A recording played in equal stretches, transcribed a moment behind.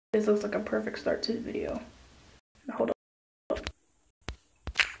This looks like a perfect start to the video. Hold up.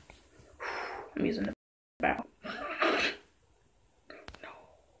 I'm using the bow. No,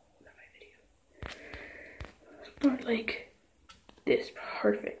 not my video. Start like this.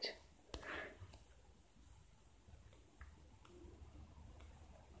 Perfect.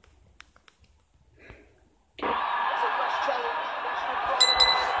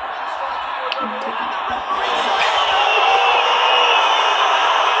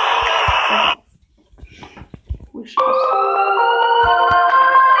 Wishes.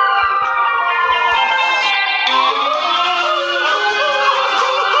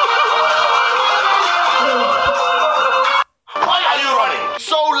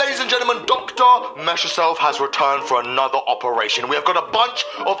 So, ladies and gentlemen, Dr. Mesh Yourself has returned for another operation. We have got a bunch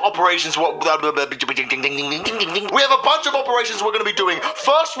of operations. We have a bunch of operations we're going to be doing.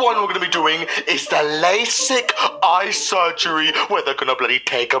 First one we're going to be doing is the LASIK eye surgery, where they're going to bloody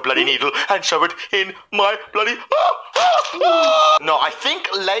take a bloody needle and shove it in my bloody... No, I think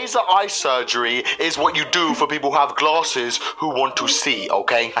laser eye surgery is what you do for people who have glasses who want to see,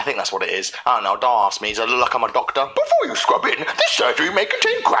 okay? I think that's what it is. I don't know, don't ask me. I look like I'm a doctor. Before you scrub in, this surgery may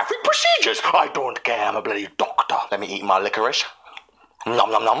contain graphic procedures. I don't care, I'm a bloody doctor. Let me eat my licorice.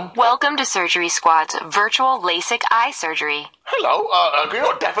 Nom nom nom. Welcome to Surgery Squad's virtual LASIK eye surgery. Hello, you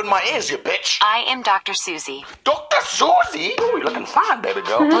don't deafen my ears, you bitch. I am Dr. Susie. Dr. Susie? Oh, you're looking fine, baby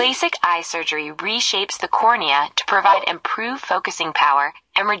girl. LASIK eye surgery reshapes the cornea to provide improved focusing power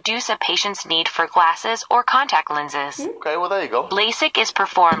and reduce a patient's need for glasses or contact lenses. Okay, well, there you go. LASIK is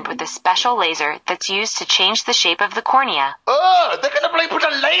performed with a special laser that's used to change the shape of the cornea. They're gonna put a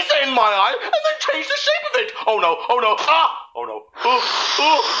laser in my eye and then change the shape of it. Oh no, oh no, oh no.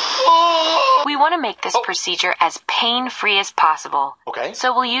 We want to make this procedure as pain-free as possible. Okay.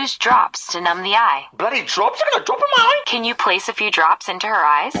 So we'll use drops to numb the eye. Bloody drops? You're gonna drop in my eye? Can you place a few drops into her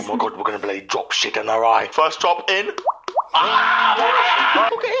eyes? Oh my god, we're gonna bloody drop shit in her eye. First drop in.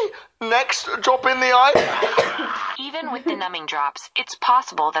 Okay, next drop in the eye. Even with the numbing drops, it's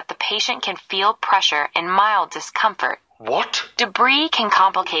possible that the patient can feel pressure and mild discomfort. What? Debris can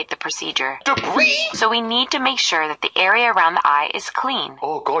complicate the procedure. Debris? So we need to make sure that the area around the eye is clean.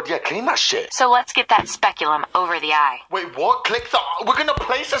 Oh god, yeah, clean that shit. So let's get that speculum over the eye. Wait, what? We're gonna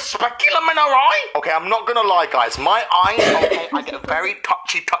place a speculum in our eye? Okay, I'm not gonna lie, guys. My eyes, okay, I get very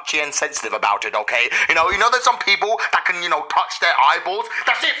touchy and sensitive about it, okay? You know there's some people that can, touch their eyeballs?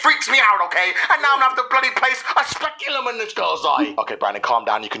 That shit freaks me out, okay? And now I'm gonna have to bloody place a speculum in this girl's eye. Okay, Brandon, calm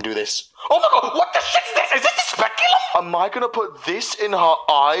down, you can do this. Oh my god, what the shit is this? Is this a speculum? Am I gonna put this in her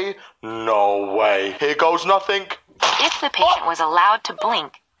eye? No way. Here goes nothing. If the patient was allowed to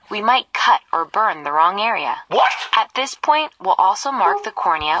blink, we might cut or burn the wrong area. What? At this point, we'll also mark the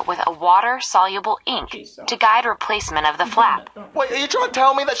cornea with a water-soluble ink to guide replacement of the flap. Wait, are you trying to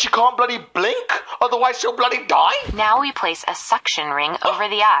tell me that she can't bloody blink? Otherwise she'll bloody die? Now we place a suction ring over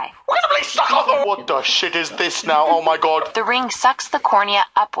the eye. We're gonna bloody suck off her. What the shit is this now? Oh my god. The ring sucks the cornea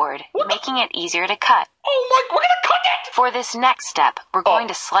upward, making it easier to cut. Oh my, we're gonna cut it! For this next step, we're going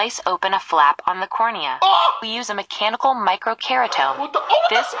to slice open a flap on the cornea. We use a mechanical microkeratome.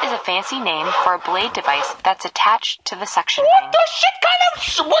 This is a fancy name for a blade device that's attached to the suction ring. What the shit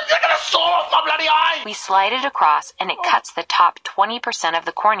kind of... What's that gonna saw off my bloody eye? We slide it across and it cuts the top 20% of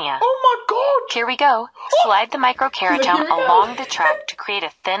the cornea. Oh my god! Here we go. Slide the microkeratome along the track to create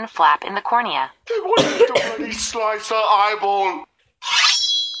a thin flap in the cornea. They wanted to bloody slice her eyeball.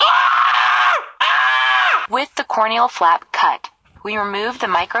 With the corneal flap cut, we remove the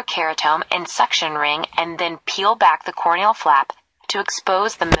microkeratome and suction ring and then peel back the corneal flap to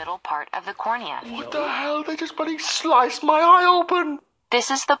expose the middle part of the cornea. What the hell? They just bloody sliced my eye open. This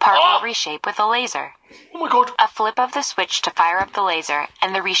is the part we'll reshape with a laser. Oh my god. A flip of the switch to fire up the laser,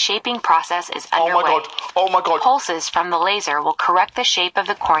 and the reshaping process is underway. Oh my god. Oh my god. Pulses from the laser will correct the shape of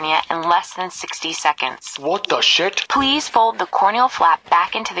the cornea in less than 60 seconds. What the shit? Please fold the corneal flap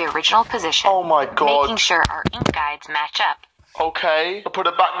back into the original position. Oh my god. Making sure our ink guides match up. Okay. I'll put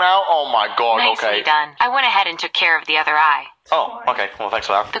it back now. Oh my god, Nicely done. I went ahead and took care of the other eye. Oh, okay. Well, thanks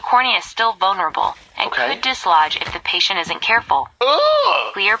for that. The cornea is still vulnerable and could dislodge if the patient isn't careful.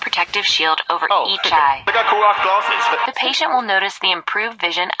 Ugh! Clear protective shield over each eye. They got cool ass glasses. The patient will notice the improved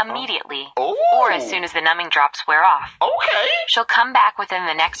vision immediately, Oh. or as soon as the numbing drops wear off. Okay. She'll come back within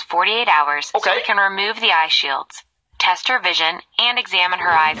the next 48 hours so Okay. we can remove the eye shields, test her vision, and examine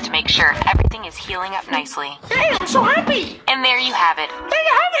her eyes to make sure everything is healing up nicely. Hey, I'm so happy. And there you have it. There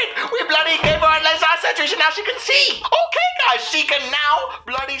you have it. We bloody gave her a laser surgery. surgery, so now she can see. Okay, guys, she can now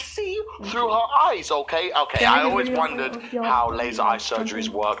bloody see through her eyes, okay? Okay, I always wondered how laser eye surgeries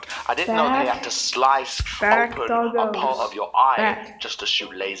worked. I didn't know they had to slice open a part of your eye just to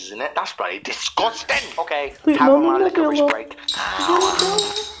shoot lasers in it. That's bloody disgusting. Okay, have my licorice break.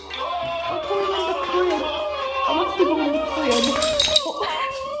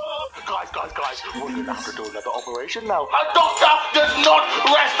 Guys, we're gonna have to do another operation now. A doctor does not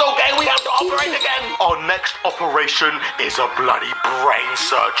rest, okay? We have to operate again. Our next operation is a bloody brain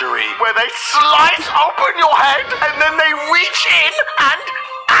surgery, where they slice open your head and then they reach in and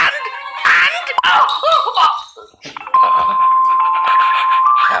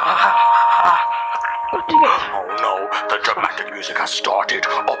oh no, the dramatic music has started.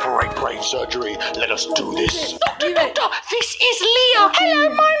 Operate brain surgery. Let us do this. Doctor, this is Leah. Hello,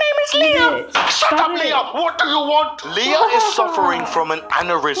 my name is Leah. Shut up, Leah. What do you want? Leah is suffering from an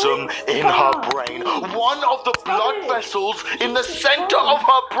aneurysm in her brain. One of the blood vessels in the center of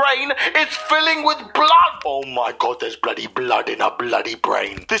her brain is filling with blood. Oh my God, there's bloody blood in her bloody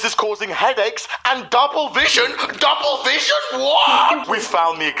brain. This is causing headaches and double vision. Double vision? What? We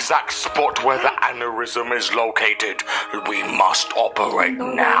found the exact spot where the aneurysm is located. We must operate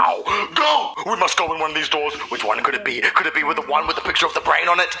now. Go! We must go in one of these doors. Which one could it be? Could it be with the one with the picture of the brain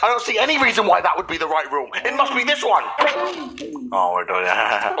on it? I don't see any reason why that would be the right room. It must be this one. Oh, we're doing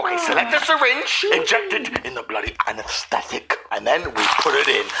that. Okay, select the syringe, inject it in the bloody anesthetic, and then we put it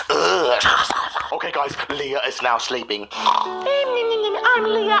in. Okay, guys, Leah is now sleeping. I'm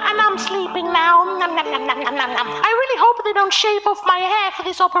Leah, and I'm sleeping now. I really hope they don't shave off my hair for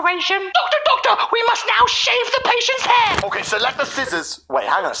this operation. Doctor, we must now shave the patient's hair. Okay, select the scissors. Wait,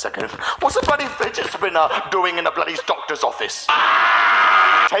 hang on a second. What's the bloody fidget spinner doing in the bloody doctor's office?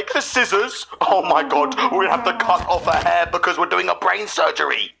 Take the scissors. Oh my God, we're gonna have to cut off her hair because we're doing a brain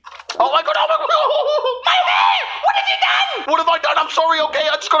surgery. Oh my God, my hair! What have you done? What have I done? I'm sorry, okay?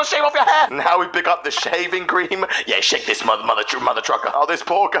 I just gotta shave off your hair. Now we pick up the shaving cream. Yeah, shake this mother trucker. Oh, this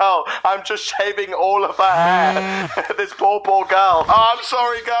poor girl. I'm just shaving all of her hair. This poor girl. Oh, I'm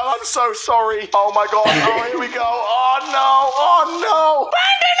sorry, girl. I'm so sorry. Oh my God. Oh, here we go. Oh no.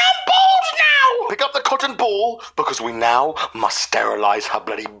 Brandon, I'm bald now. Pick up the cotton ball because we now must sterilize her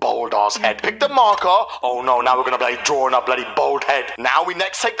bloody bald ass head. Pick the marker. Oh no, now we're gonna bloody draw on her bloody bald head. Now we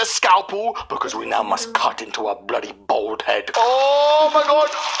next take the scalpel because we now must cut into her bloody bald head. Oh my God.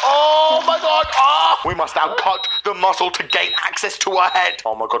 We must now cut the muscle to gain access to her head.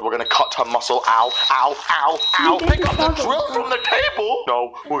 Oh my God, we're gonna cut her muscle. Ow. Pick up the drill from the table.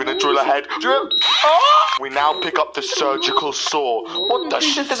 No, we're gonna drill her head. Drill. We now pick up the surgical saw. What the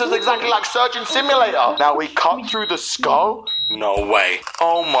shit? This is exactly like Surgeon Simulator. Now we cut through the skull. No way.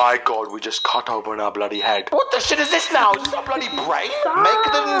 Oh my God, we just cut open her bloody head. What the shit is this now? Is this a bloody brain? Make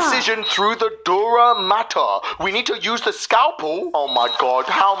the incision through the dura mater. We need to use the scalpel. Oh my God,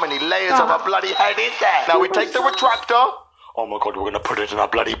 how many layers of a bloody head is there? Now we take the retractor. Oh my God, we're gonna put it in our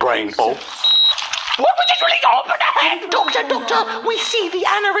bloody brain. Oh. What was this really? Open the head! Doctor, we see the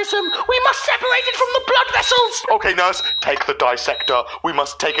aneurysm. We must separate it from the blood vessels. Okay, nurse, take the dissector. We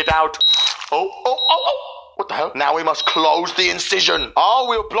must take it out. Oh. What the hell? Now we must close the incision. Oh,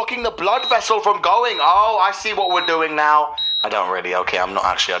 we're blocking the blood vessel from going. Oh, I see what we're doing now. I don't really, okay, I'm not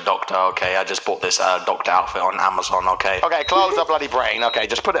actually a doctor, okay? I just bought this doctor outfit on Amazon, okay? Okay, close the bloody brain, okay?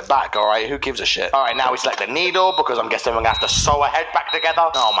 Just put it back, all right? Who gives a shit? All right, now we select the needle because I'm guessing we're gonna have to sew her head back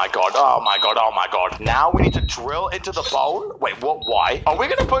together. Oh my God. Now we need to drill into the bone. Wait, what? Why? Are we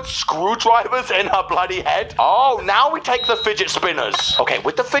gonna put screwdrivers in her bloody head? Oh, now we take the fidget spinners. Okay,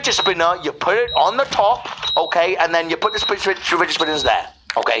 with the fidget spinner, you put it on the top, okay? And then you put the fidget spinners there.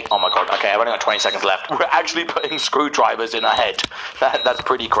 Okay, oh my God, okay, I've only got 20 seconds left. We're actually putting screwdrivers in her head. That's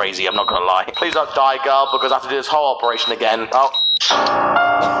pretty crazy, I'm not gonna lie. Please don't die, girl, because I have to do this whole operation again. Oh.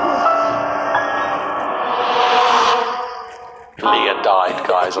 Leah died,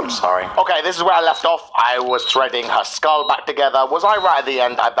 guys, I'm sorry. Okay, this is where I left off. I was threading her skull back together. Was I right at the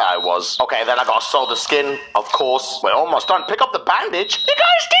end? I bet I was. Okay, then I gotta sew the skin, of course. We're almost done. Pick up the bandage. You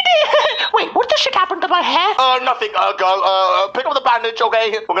guys did it! Wait, what the shit happened to my hair? Nothing, girl. Pick up the bandage,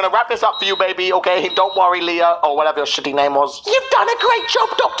 okay? We're gonna wrap this up for you, baby, okay? Don't worry, Leah, or whatever your shitty name was. You've done a great job,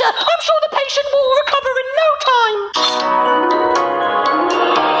 Doctor. I'm sure the patient will recover in no time.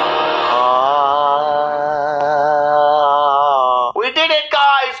 We did it,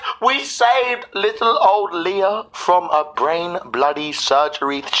 guys! We saved little old Leah from a brain bloody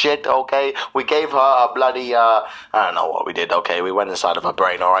surgery shit, okay? We gave her a bloody, I don't know what we did, okay? We went inside of her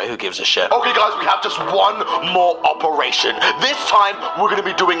brain, alright? Who gives a shit? Okay, guys, we have just one more operation. This time, we're gonna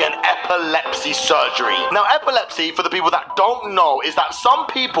be doing an epilepsy surgery. Now, epilepsy, for the people that don't know, is that some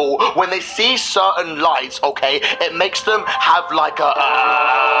people, when they see certain lights, okay, it makes them have like a...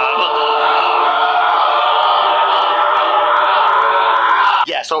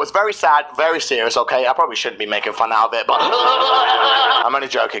 Yeah, so it's very sad, very serious, okay? I probably shouldn't be making fun out of it, but... I'm only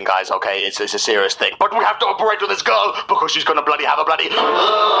joking, guys, okay? It's a serious thing. But we have to operate on this girl because she's gonna bloody have a bloody...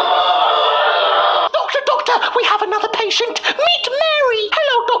 Doctor, we have another patient. Meet Mary.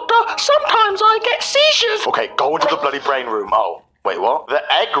 Hello, doctor. Sometimes I get seizures. Okay, go into the bloody brain room. Oh, wait, what? The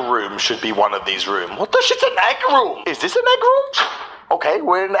egg room should be one of these rooms. What the shit's an egg room? Is this an egg room? Okay,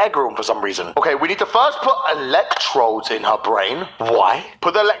 we're in an egg room for some reason. Okay, we need to first put electrodes in her brain. Why?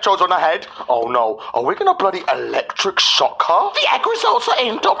 Put the electrodes on her head? Oh no, are we gonna bloody electric shock her? The egg results are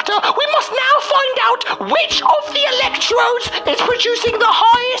in, doctor. We must now find out which of the electrodes is producing the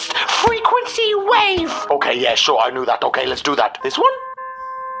highest frequency wave. Okay, yeah, sure, I knew that. Okay, let's do that. This one?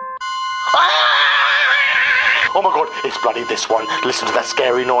 Oh my god, it's bloody this one. Listen to that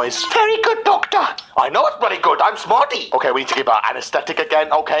scary noise. Very good, doctor. I know it's bloody good. I'm smarty. Okay, we need to give her anesthetic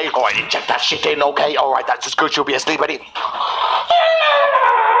again, okay? Alright, inject that shit in, okay? Alright, that's just good. She'll be asleep, ready?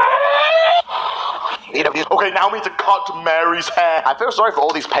 Okay, now we need to cut Mary's hair. I feel sorry for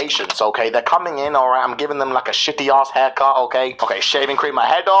all these patients, okay? They're coming in, alright? I'm giving them like a shitty-ass haircut, okay? Okay, shaving cream my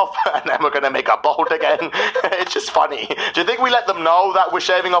head off, and then we're gonna make her bald again. It's just funny. Do you think we let them know that we're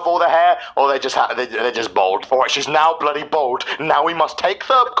shaving off all the hair, or they're just bald? Alright, she's now bloody bald. Now we must take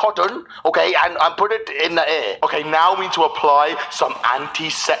the cotton, okay, and put it in the ear. Okay, now we need to apply some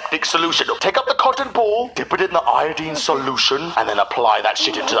antiseptic solution. Take up the cotton ball, dip it in the iodine solution, and then apply that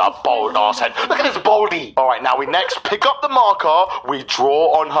shit into our bald-ass head. Look at this baldy. Alright, now we next pick up the marker, we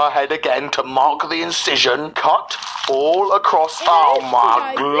draw on her head again to mark the incision, cut all across. Oh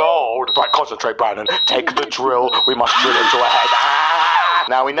my lord. Right, concentrate, Brandon. Take the drill. We must drill into her head. Ah!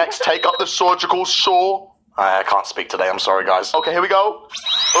 Now we next take up the surgical saw. I can't speak today, I'm sorry, guys. Okay, here we go.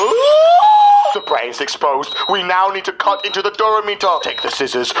 Ooh! The brain's exposed. We now need to cut into the durometer. Take the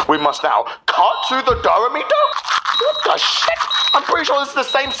scissors. We must now cut through the durometer? What the shit? I'm pretty sure this is the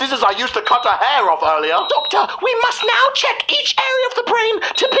same scissors I used to cut her hair off earlier. Doctor, we must now check each area of the brain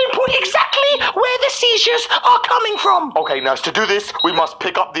to pinpoint exactly where the seizures are coming from. Okay, nurse, to do this, we must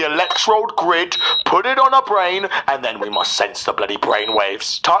pick up the electrode grid, put it on her brain, and then we must sense the bloody brain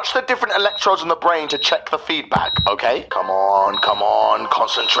waves. Touch the different electrodes in the brain to check the feedback, okay? Come on, come on.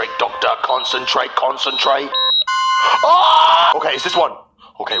 Concentrate, doctor. Concentrate, concentrate. Oh! Okay, it's this one.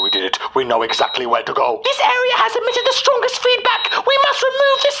 Okay, we did it. We know exactly where to go. This area has emitted the strongest feedback. We must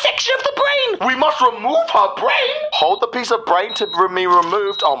remove this section of the brain. We must remove her brain? Hold the piece of brain to be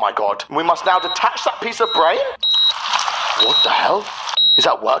removed. Oh my god. We must now detach that piece of brain? What the hell? Is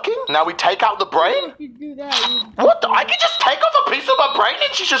that working? Now we take out the brain? You do that. What? I can just take off a piece of her brain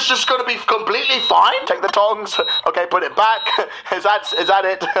and she's just gonna be completely fine? Take the tongs. Okay, put it back. Is that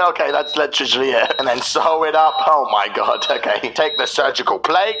it? Okay, that's literally it. And then sew it up. Oh my god. Okay. Take the surgical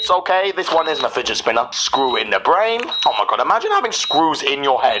plates. Okay, this one isn't a fidget spinner. Screw in the brain. Oh my god, imagine having screws in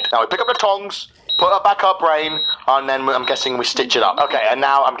your head. Now we pick up the tongs. Put her back her brain, and then I'm guessing we stitch it up. Okay, and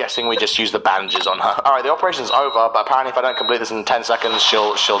now I'm guessing we just use the bandages on her. Alright, the operation's over, but apparently if I don't complete this in 10 seconds,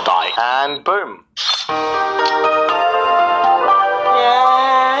 she'll die. And boom.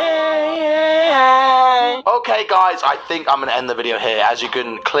 Okay, guys, I think I'm gonna end the video here. As you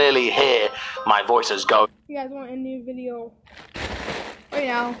can clearly hear, my voice is going. You guys want to end the video right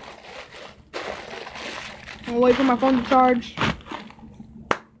now? I'm gonna wait for my phone to charge.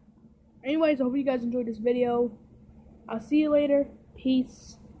 Anyways, I hope you guys enjoyed this video. I'll see you later.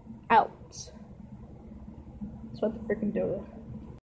 Peace out. That's what the freaking do.